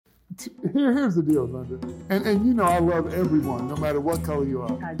Here's the deal, Linda. And you know I love everyone, no matter what color you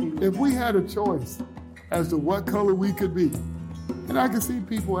are. I do. If we had a choice as to what color we could be, and I can see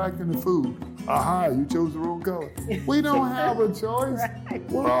people acting the fool. Aha, you chose the wrong color. We don't have a choice. Right.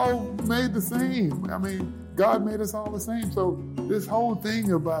 We're all made the same. I mean, God made us all the same. So this whole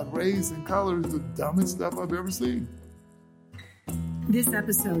thing about race and color is the dumbest stuff I've ever seen. This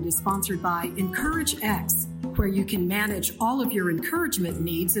episode is sponsored by EncourageX, where you can manage all of your encouragement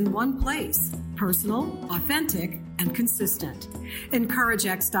needs in one place. Personal, authentic, and consistent.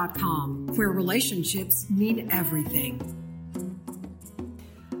 EncourageX.com, where relationships mean everything.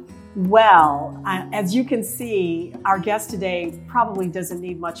 Well, as you can see, our guest today probably doesn't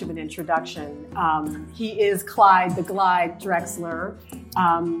need much of an introduction. He is Clyde the Glide Drexler.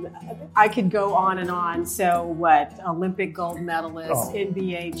 I could go on and on. So what? Olympic gold medalist,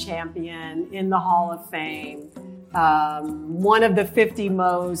 NBA champion, in the Hall of Fame, one of the 50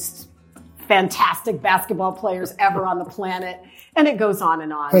 most fantastic basketball players ever on the planet. And it goes on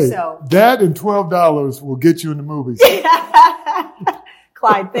and on. Hey, so that and $12 will get you in the movies.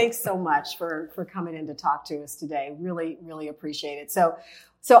 Clyde, thanks so much for coming in to talk to us today. Really, really appreciate it. So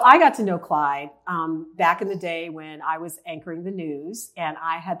I got to know Clyde back in the day when I was anchoring the news, and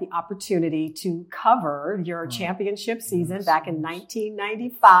I had the opportunity to cover your championship season back in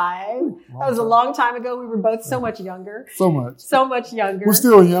 1995. That was a long time ago. We were both so much younger. So much younger. We're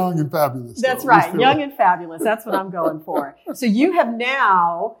still young and fabulous. That's right. Young and fabulous. That's what I'm going for. So you have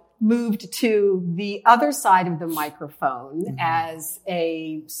now moved to the other side of the microphone as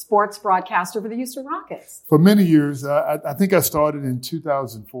a sports broadcaster for the Houston Rockets. For many years, I think I started in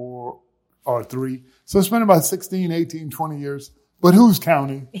 2004 or 3. So it's been about 16, 18, 20 years. But who's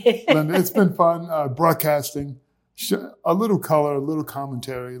counting? Linda, it's been fun broadcasting, a little color, a little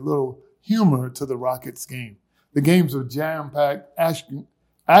commentary, a little humor to the Rockets game. The games are jam-packed,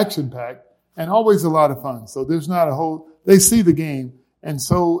 action-packed, and always a lot of fun. So there's not they see the game. And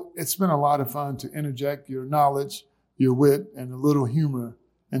so it's been a lot of fun to interject your knowledge, your wit, and a little humor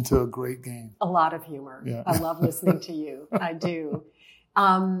into a great game. A lot of humor. Yeah. I love listening to you. I do.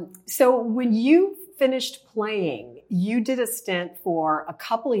 So when you finished playing, you did a stint for a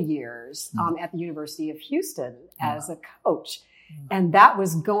couple of years at the University of Houston as a coach. And that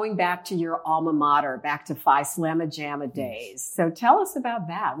was going back to your alma mater, back to Phi Slamma Jamma days. So tell us about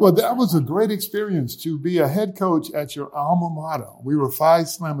that. Well, that was a great experience to be a head coach at your alma mater. We were Phi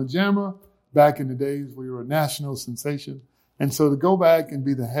Slamma Jamma. Back in the days, we were a national sensation. And so to go back and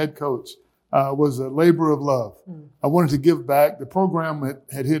be the head coach was a labor of love. I wanted to give back. The program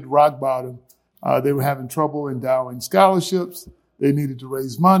had hit rock bottom. They were having trouble endowing scholarships. They needed to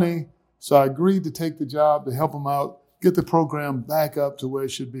raise money. So I agreed to take the job to help them out, get the program back up to where it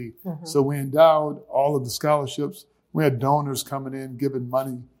should be. So we endowed all of the scholarships. We had donors coming in, giving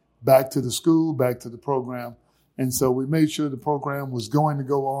money back to the school, back to the program. And so we made sure the program was going to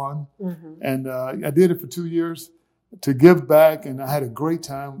go on. And I did it for 2 years to give back. And I had a great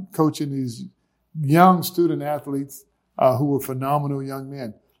time coaching these young student athletes who were phenomenal young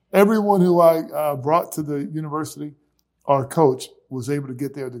men. Everyone who I brought to the university or coach was able to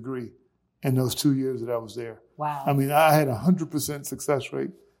get their degree in those 2 years that I was there. Wow. I mean, I had 100% success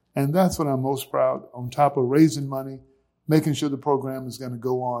rate. And that's what I'm most proud, on top of raising money, making sure the program is going to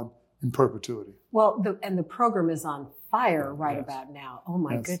go on in perpetuity. Well, the program is on fire about now. Oh,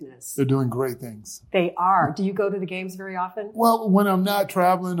 my goodness. They're doing great things. They are. Do you go to the games very often? Well, when I'm not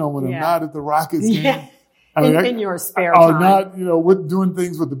traveling or when I'm not at the Rockets game. In your spare time. Or not, with doing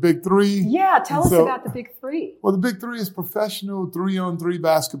things with the Big Three. Yeah, tell us about the Big Three. Well, the Big Three is professional 3-on-3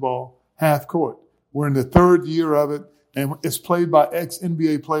 basketball, half court. We're in the 3rd year of it, and it's played by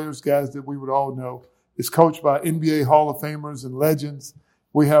ex-NBA players, guys that we would all know. It's coached by NBA Hall of Famers and legends.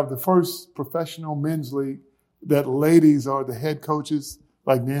 We have the first professional men's league that ladies are the head coaches,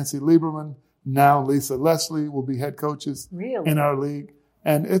 like Nancy Lieberman. Now Lisa Leslie will be head coaches in our league.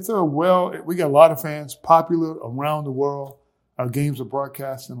 And it's we got a lot of fans, popular around the world. Our games are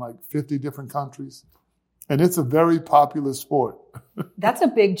broadcast in like 50 different countries. And it's a very popular sport. That's a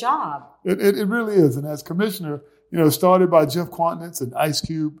big job. It really is. And as commissioner, started by Jeff Quantnitz and Ice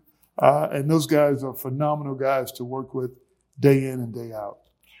Cube. And those guys are phenomenal guys to work with day in and day out.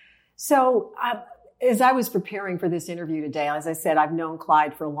 So as I was preparing for this interview today, as I said, I've known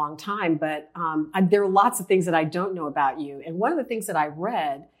Clyde for a long time, but there are lots of things that I don't know about you. And one of the things that I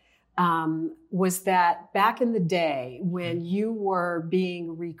read was that back in the day when you were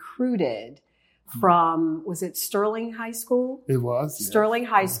being recruited from, was it Sterling High School? It was. Sterling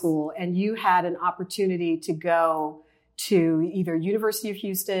High School. And you had an opportunity to go to either University of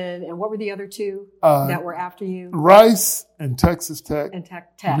Houston, and what were the other two that were after you? Rice and Texas Tech. And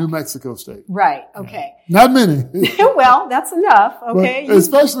Tech. New Mexico State. Right. Okay. Not many. Well, that's enough. Okay. But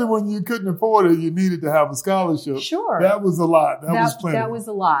especially when you couldn't afford it, you needed to have a scholarship. Sure. That was a lot. That was plenty. That was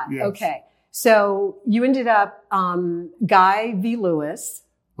a lot. Yes. Okay. So you ended up, Guy V. Lewis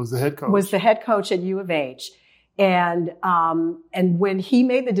was the head coach. Was the head coach at U of H. And when he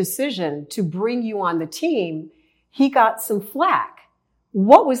made the decision to bring you on the team, he got some flack.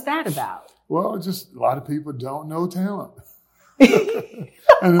 What was that about? Well, just a lot of people don't know talent. And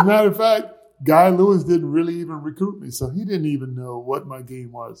as a matter of fact, Guy Lewis didn't really even recruit me, so he didn't even know what my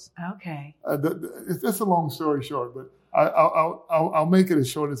game was. Okay. It's a long story short, but I'll make it as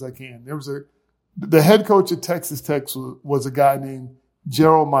short as I can. The head coach at Texas Tech was a guy named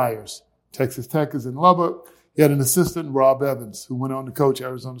Gerald Myers. Texas Tech is in Lubbock. He had an assistant, Rob Evans, who went on to coach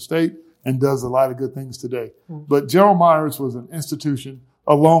Arizona State and does a lot of good things today. Mm-hmm. But Gerald Myers was an institution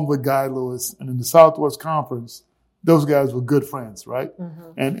along with Guy Lewis, and in the Southwest Conference, those guys were good friends, right?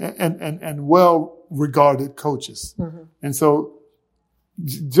 Mm-hmm. And well-regarded coaches. Mm-hmm. And so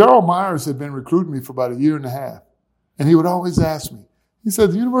Gerald Myers had been recruiting me for about a year and a half. And he would always ask me, he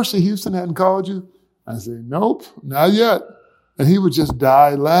said, the University of Houston hadn't called you? I said, nope, not yet. And he would just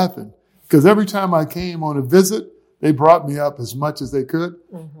die laughing. Because every time I came on a visit, they brought me up as much as they could.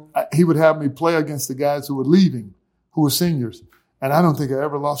 Mm-hmm. He would have me play against the guys who were leaving, who were seniors. And I don't think I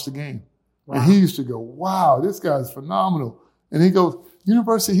ever lost a game. Wow. And he used to go, wow, this guy's phenomenal. And he goes,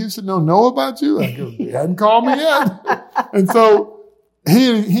 University of Houston don't know about you? I go, they hadn't called me yet. And so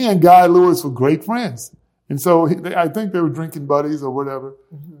he and Guy Lewis were great friends. And so I think they were drinking buddies or whatever.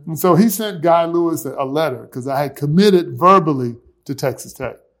 Mm-hmm. And so he sent Guy Lewis a letter because I had committed verbally to Texas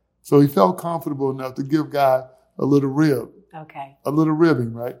Tech. So he felt comfortable enough to give Guy a little rib. Okay. A little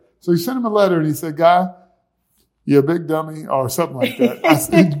ribbing, right? So he sent him a letter and he said, Guy, you're a big dummy or something like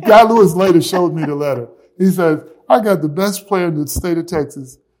that. Guy Lewis later showed me the letter. He said, I got the best player in the state of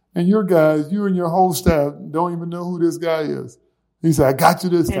Texas, and your guys, you and your whole staff don't even know who this guy is. He said, I got you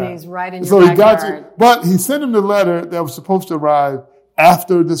this time. And he's right in your backyard. So he got you. But he sent him the letter that was supposed to arrive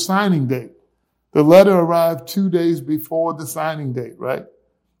after the signing date. The letter arrived 2 days before the signing date, right?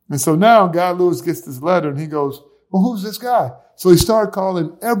 And so now Guy Lewis gets this letter and he goes, well, who's this guy? So he started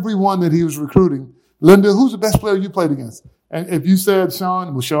calling everyone that he was recruiting. Linda, who's the best player you played against? And if you said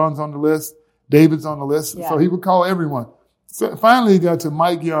Sean, well, Sean's on the list. David's on the list. Yeah. So he would call everyone. So finally he got to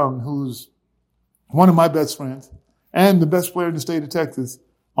Mike Young, who's one of my best friends and the best player in the state of Texas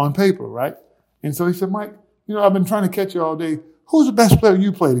on paper, right? And so he said, Mike, I've been trying to catch you all day. Who's the best player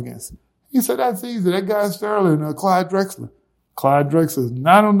you played against? He said, that's easy. That guy Sterling, Clyde Drexler. Clyde Drexler is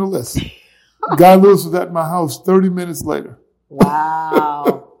not on the list. Guy Lewis was at my house 30 minutes later.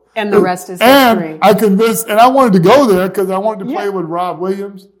 Wow. And the rest is history. And I convinced, and I wanted to go there because I wanted to play with Rob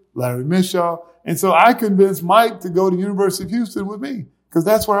Williams, Larry Mishaw. And so I convinced Mike to go to University of Houston with me because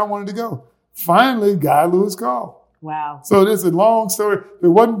that's where I wanted to go. Finally, Guy Lewis called. Wow. So this is a long story. If it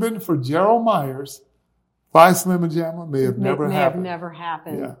wasn't been for Gerald Myers, Phi Slamma Jamma may have never happened.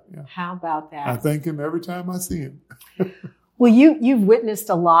 Yeah. How about that? I thank him every time I see him. Well, you've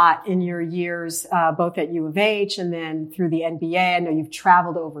witnessed a lot in your years, both at U of H and then through the NBA. I know you've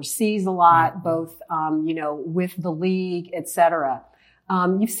traveled overseas a lot, both, with the league, et cetera.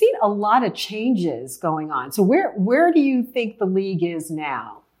 You've seen a lot of changes going on. So where do you think the league is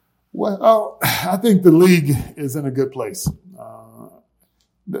now? Well, I think the league is in a good place.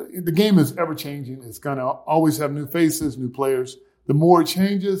 The game is ever changing. It's going to always have new faces, new players. The more it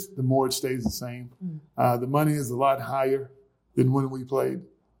changes, the more it stays the same. The money is a lot higher than when we played.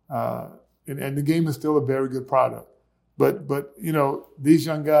 And the game is still a very good product. But these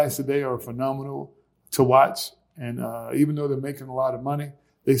young guys today are phenomenal to watch. And even though they're making a lot of money,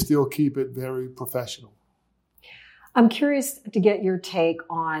 they still keep it very professional. I'm curious to get your take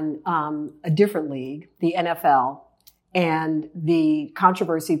on a different league, the NFL, and the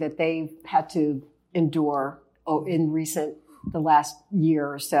controversy that they've had to endure in the last year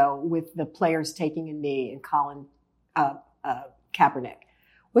or so with the players taking a knee and Colin Kaepernick.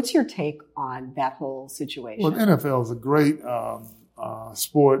 What's your take on that whole situation? Well, the NFL is a great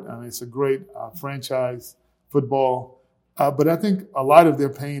sport. I mean, it's a great franchise, football. But I think a lot of their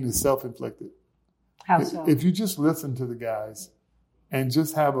pain is self-inflicted. How so? If you just listen to the guys and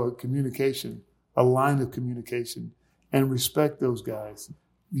just have a line of communication, and respect those guys,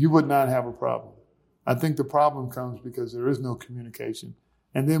 you would not have a problem. I think the problem comes because there is no communication.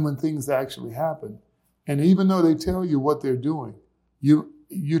 And then when things actually happen, and even though they tell you what they're doing,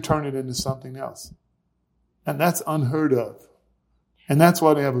 you turn it into something else. And that's unheard of. And that's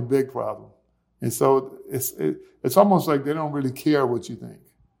why they have a big problem. And so it's almost like they don't really care what you think.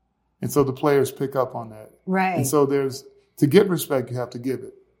 And so the players pick up on that. Right. And so to get respect, you have to give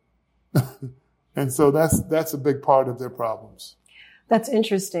it. And so that's a big part of their problems. That's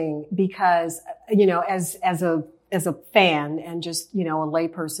interesting because, as a fan and just, a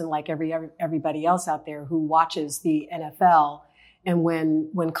layperson like everybody else out there who watches the NFL, and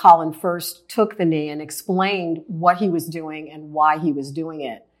when Colin first took the knee and explained what he was doing and why he was doing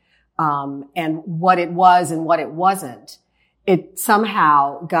it, and what it was and what it wasn't, it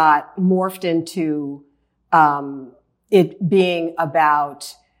somehow got morphed into it being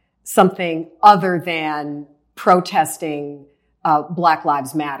about something other than protesting Black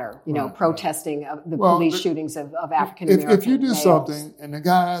Lives Matter, protesting the police shootings of African Americans. If you do something and the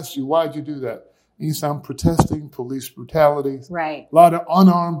guy asks you, why'd you do that? And you say, I'm protesting police brutality. Right. A lot of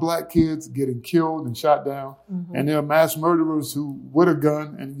unarmed black kids getting killed and shot down. Mm-hmm. And there are mass murderers who with a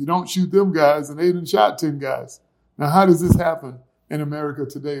gun, and you don't shoot them guys, and they done shot 10 guys. Now, how does this happen in America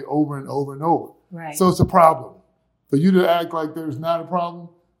today over and over and over? Right. So it's a problem. For you to act like there's not a problem,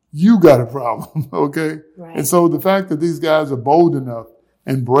 you got a problem, okay? Right. And so the fact that these guys are bold enough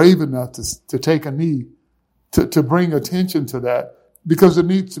and brave enough to take a knee, to bring attention to that, because there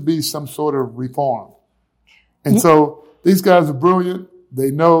needs to be some sort of reform. And so these guys are brilliant.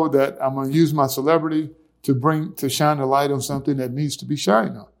 They know that I'm going to use my celebrity to shine a light on something that needs to be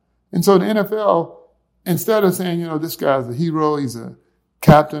shined on. And so the NFL, instead of saying, this guy's a hero, he's a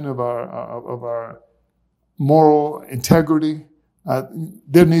captain of our moral integrity,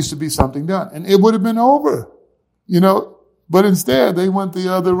 there needs to be something done. And it would have been over, but instead they went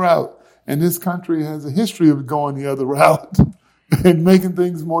the other route. And this country has a history of going the other route and making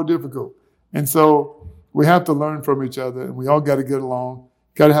things more difficult. And so we have to learn from each other, and we all got to get along,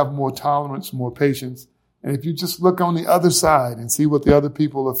 got to have more tolerance, more patience. And if you just look on the other side and see what the other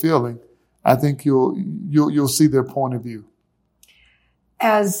people are feeling, I think you'll see their point of view.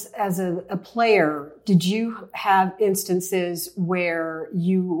 As a player, did you have instances where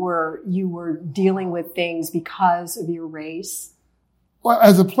you were dealing with things because of your race? Well,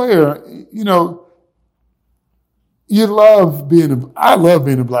 as a player, I love being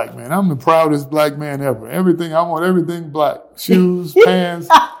a black man. I'm the proudest black man ever. I want everything black. Shoes, pants,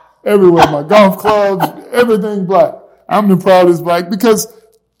 everywhere. My golf clubs, everything black. I'm the proudest black because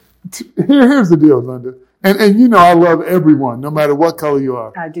here's the deal, Linda. And I love everyone, no matter what color you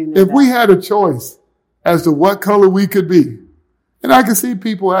are. I do know If we had a choice as to what color we could be, and I can see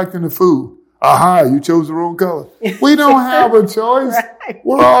people acting a fool. Aha, you chose the wrong color. We don't have a choice. Right.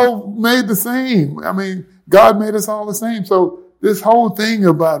 We're all made the same. I mean, God made us all the same. So this whole thing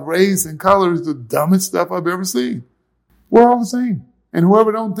about race and color is the dumbest stuff I've ever seen. We're all the same. And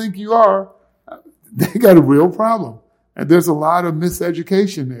whoever don't think you are, they got a real problem. And there's a lot of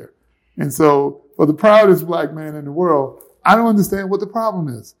miseducation there. And so for the proudest black man in the world, I don't understand what the problem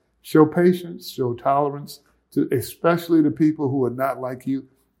is. Show patience, show tolerance, especially to people who are not like you.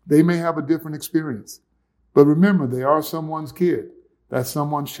 They may have a different experience. But remember, they are someone's kid. That's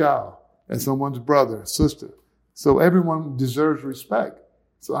someone's child. That's someone's brother, sister. So everyone deserves respect.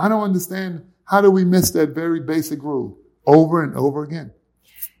 So I don't understand, how do we miss that very basic rule over and over again?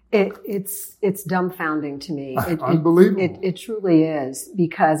 It's dumbfounding to me. Unbelievable. It truly is,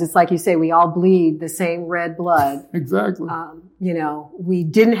 because it's like you say, we all bleed the same red blood. Exactly. We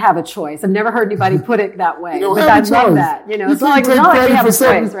didn't have a choice. I've never heard anybody put it that way, but I love that. It's not like we have a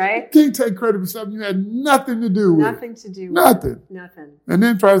choice, right? You can't take credit for something you had nothing to do with. Nothing to do with. Nothing. And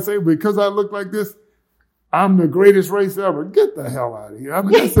then try to say, because I look like this, I'm the greatest race ever. Get the hell out of here. I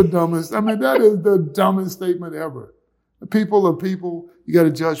mean, that's the dumbest. that is the dumbest statement ever. People are people. You got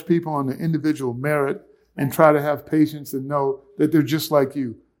to judge people on their individual merit and try to have patience and know that they're just like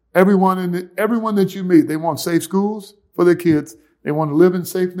you. Everyone that you meet, they want safe schools for their kids. They want to live in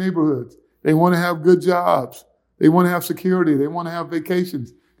safe neighborhoods. They want to have good jobs. They want to have security. They want to have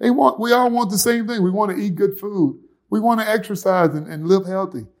vacations. We all want the same thing. We want to eat good food. We want to exercise and live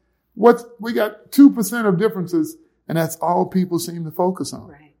healthy. We got 2% of differences, and that's all people seem to focus on,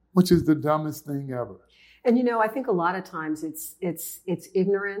 right, which is the dumbest thing ever. And, I think a lot of times it's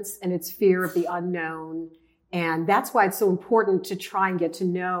ignorance and it's fear of the unknown. And that's why it's so important to try and get to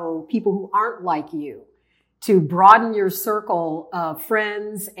know people who aren't like you, to broaden your circle of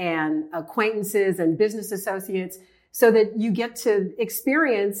friends and acquaintances and business associates so that you get to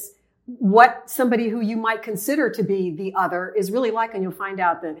experience what somebody who you might consider to be the other is really like. And you'll find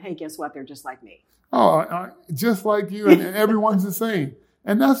out that, hey, guess what? They're just like me. Oh, just like you, and everyone's the same.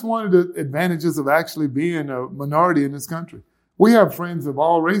 And that's one of the advantages of actually being a minority in this country. We have friends of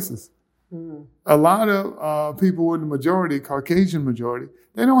all races. Mm. A lot of people in the majority, Caucasian majority,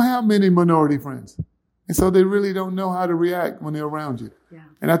 they don't have many minority friends. And so they really don't know how to react when they're around you. Yeah.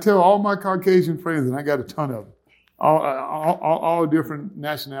 And I tell all my Caucasian friends, and I got a ton of them, all different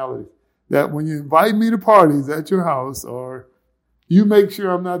nationalities, that when you invite me to parties at your house, or you make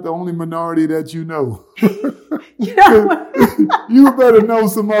sure I'm not the only minority that you know. You better know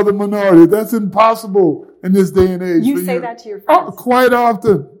some other minority. That's impossible in this day and age. You say that to your friends? Quite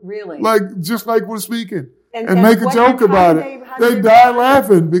often. Really? Just like we're speaking. And make a joke about it. They die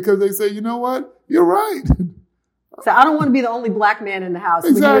laughing because they say, you know what? You're right. So I don't want to be the only black man in the house.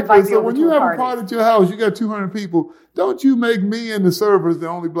 Exactly. So when you have a party at your house, you got 200 people. Don't you make me and the servers the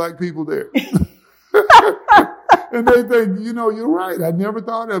only black people there. And they think, you're right. I never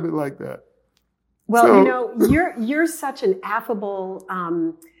thought of it like that. Well, you're such an affable,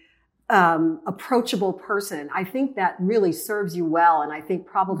 approachable person. I think that really serves you well. And I think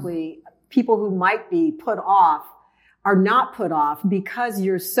probably people who might be put off are not put off because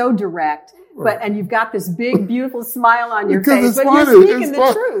you're so direct, and you've got this big, beautiful smile on your face, but you're speaking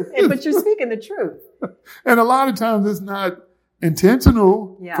the truth. But you're speaking the truth. And a lot of times it's not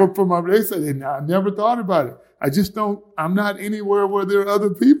intentional. Yeah. They say, I never thought about it. I'm not anywhere where there are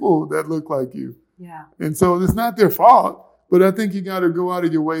other people that look like you. Yeah. And so it's not their fault, but I think you got to go out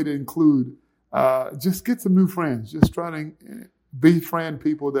of your way to include, just get some new friends. Just try to befriend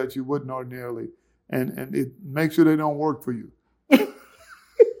people that you wouldn't ordinarily, and make sure they don't work for you.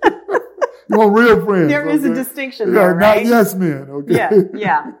 You want real friends. There is a distinction there, right? Not yes men, okay?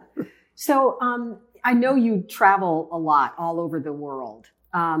 Yeah. So I know you travel a lot all over the world.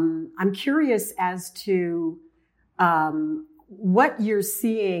 I'm curious as to what you're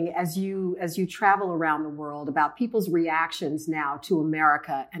seeing as you travel around the world about people's reactions now to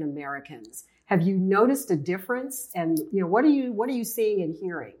America and Americans. Have you noticed a difference? And what are you seeing and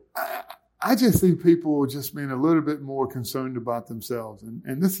hearing? I just see people just being a little bit more concerned about themselves.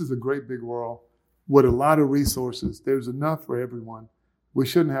 And this is a great big world with a lot of resources. There's enough for everyone. We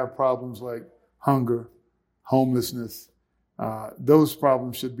shouldn't have problems like hunger, homelessness. Those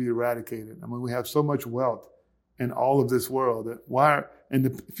problems should be eradicated. I mean, we have so much wealth in all of this world and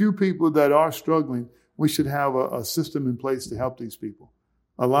the few people that are struggling, we should have a system in place to help these people.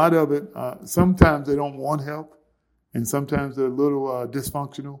 A lot of it, sometimes they don't want help, and sometimes they're a little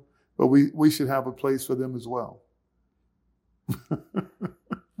dysfunctional, but we should have a place for them as well.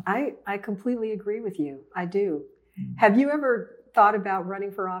 I completely agree with you. I do. Have you ever thought about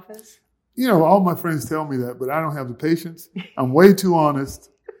running for office? All my friends tell me that, but I don't have the patience. I'm way too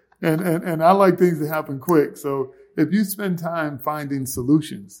honest, and I like things to happen quick. So if you spend time finding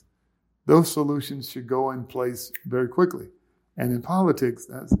solutions, those solutions should go in place very quickly. And in politics,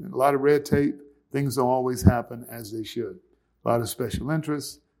 that's a lot of red tape. Things don't always happen as they should. A lot of special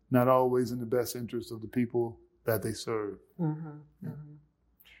interests, not always in the best interest of the people that they serve. Mm-hmm. Yeah. Mm-hmm.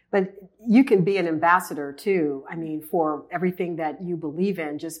 But you can be an ambassador too. I mean, for everything that you believe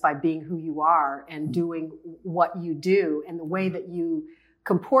in, just by being who you are and doing what you do and the way that you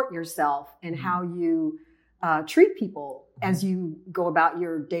comport yourself and how you treat people as you go about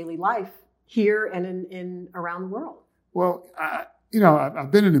your daily life here and in around the world. Well,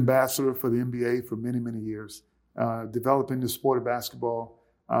 I've been an ambassador for the NBA for many, many years, developing the sport of basketball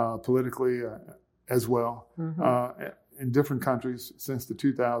politically as well. Mm-hmm. In different countries since the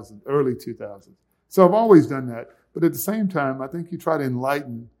early 2000s. So I've always done that. But at the same time, I think you try to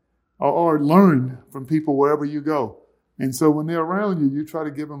enlighten or learn from people wherever you go. And so when they're around you, you try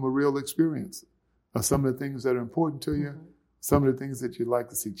to give them a real experience of some of the things that are important to you, mm-hmm. some of the things that you'd like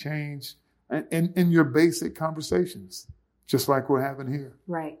to see change, and in your basic conversations, just like we're having here.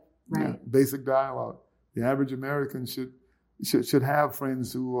 Right. Basic dialogue. The average American should have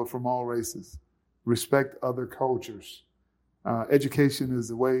friends who are from all races. Respect other cultures. Education is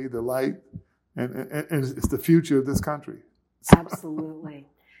the way, the light, and it's the future of this country. Absolutely.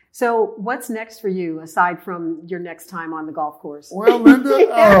 So what's next for you, aside from your next time on the golf course? Well, Linda,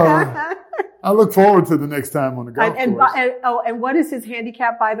 I look forward to the next time on the golf course. And what is his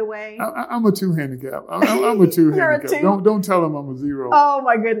handicap, by the way? I'm a 2 handicap. I'm a 2 handicap. A 2? Don't tell him I'm a 0. Oh,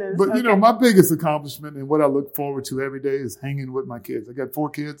 my goodness. But, my biggest accomplishment and what I look forward to every day is hanging with my kids. I got 4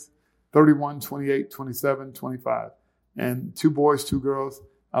 kids. 31, 28, 27, 25, and 2 boys, 2 girls.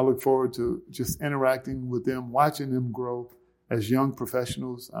 I look forward to just interacting with them, watching them grow as young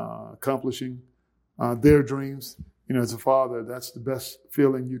professionals, accomplishing their dreams. As a father, that's the best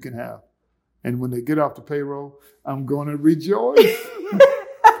feeling you can have. And when they get off the payroll, I'm going to rejoice.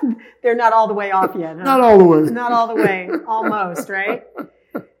 They're not all the way off yet, huh? Not all the way. Not all the way. Almost, right?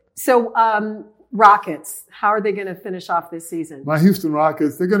 So, Rockets, how are they going to finish off this season? My Houston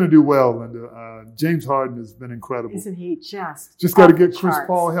Rockets, they're going to do well, Linda. James Harden has been incredible. Isn't he just got to get Chris charts.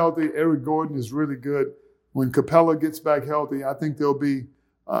 Paul healthy. Eric Gordon is really good. When Capella gets back healthy, I think they'll be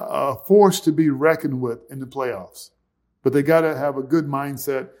a force to be reckoned with in the playoffs. But they got to have a good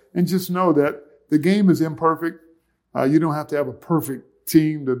mindset and just know that the game is imperfect. You don't have to have a perfect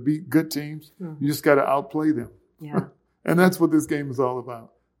team to beat good teams. You just got to outplay them. Yeah. And that's what this game is all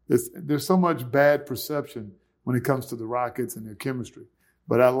about. There's so much bad perception when it comes to the Rockets and their chemistry.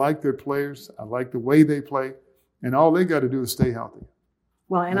 But I like their players. I like the way they play. And all they got to do is stay healthy.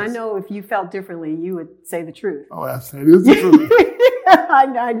 Well, and I know if you felt differently, you would say the truth. Oh, absolutely. It is the truth.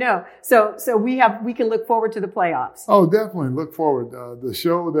 I know. So we can look forward to the playoffs. Oh, definitely. Look forward. The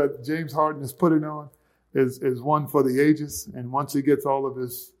show that James Harden is putting on is one for the ages. And once he gets all of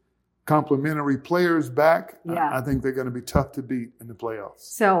his complimentary players back, I think they're going to be tough to beat in the playoffs.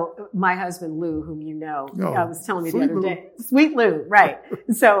 So my husband, Lou, whom you know, was telling me the other day. Lou. Sweet Lou, right.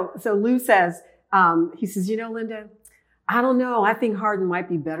 So Lou says, he says, Linda, I don't know. I think Harden might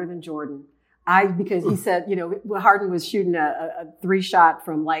be better than Jordan. Because he said, Harden was shooting a 3-shot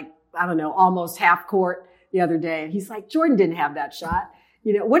from almost half court the other day. And he's like, Jordan didn't have that shot.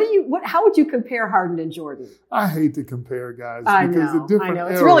 How would you compare Harden and Jordan? I hate to compare guys I because know. of different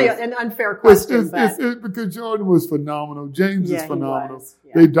It's eras. really an unfair question. Because Jordan was phenomenal. James is phenomenal. He was.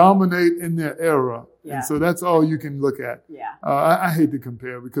 Yeah. They dominate in their era. Yeah. And so that's all you can look at. Yeah. I hate to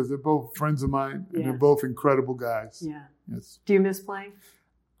compare because they're both friends of mine and they're both incredible guys. Yeah. Yes. Do you miss playing?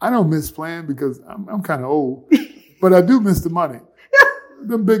 I don't miss playing because I'm kind of old, but I do miss the money.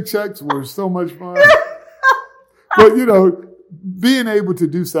 Them big checks were so much fun. But, being able to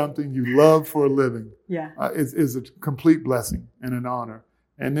do something you love for a living is a complete blessing and an honor.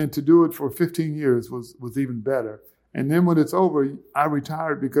 And then to do it for 15 years was even better. And then when it's over, I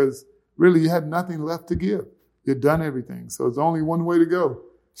retired because really you had nothing left to give. You'd done everything. So it's only one way to go,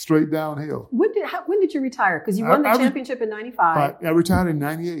 straight downhill. When did you retire? Because you won the championship in 95. I retired in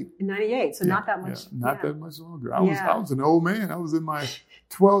 98. In 98, so not that much. That much longer. I was an old man. I was in my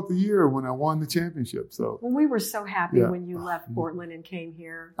 12th year when I won the championship. So we were so happy when you left Portland and came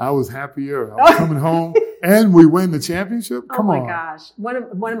here. I was happier. I was coming home and we win the championship. Come on. Oh my gosh.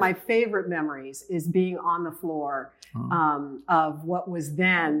 One of my favorite memories is being on the floor of what was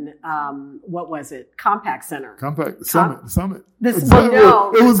then, what was it? Compaq Center. Summit.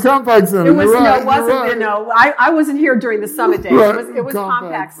 It was Compaq Center. It wasn't. I wasn't here during the Summit days. Right. It was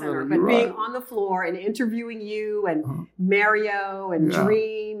Compaq Center. But being on the floor and interviewing you and Mario and Dream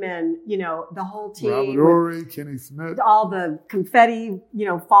and, the whole team. Robert Ory, Kenny Smith. All the confetti,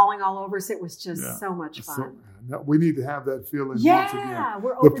 falling all over us. It was just so much fun. We need to have that feeling once again.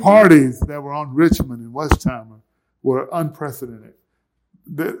 The parties that were on Richmond and Westheimer were unprecedented.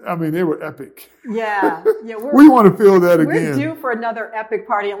 They were epic. Yeah. We want to feel that again. We're due for another epic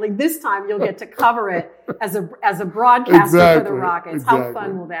party. And this time you'll get to cover it as a broadcaster for the Rockets. Exactly. How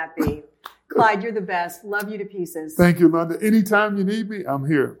fun will that be? Clyde, you're the best. Love you to pieces. Thank you, Linda. Anytime you need me, I'm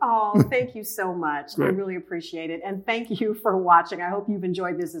here. Oh, thank you so much. I really appreciate it. And thank you for watching. I hope you've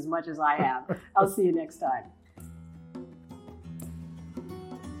enjoyed this as much as I have. I'll see you next time.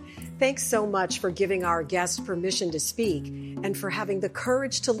 Thanks so much for giving our guest permission to speak and for having the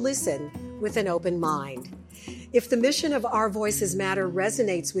courage to listen with an open mind. If the mission of Our Voices Matter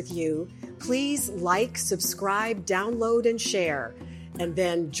resonates with you, please like, subscribe, download, and share. And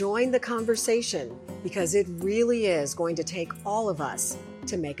then join the conversation because it really is going to take all of us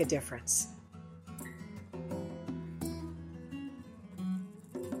to make a difference.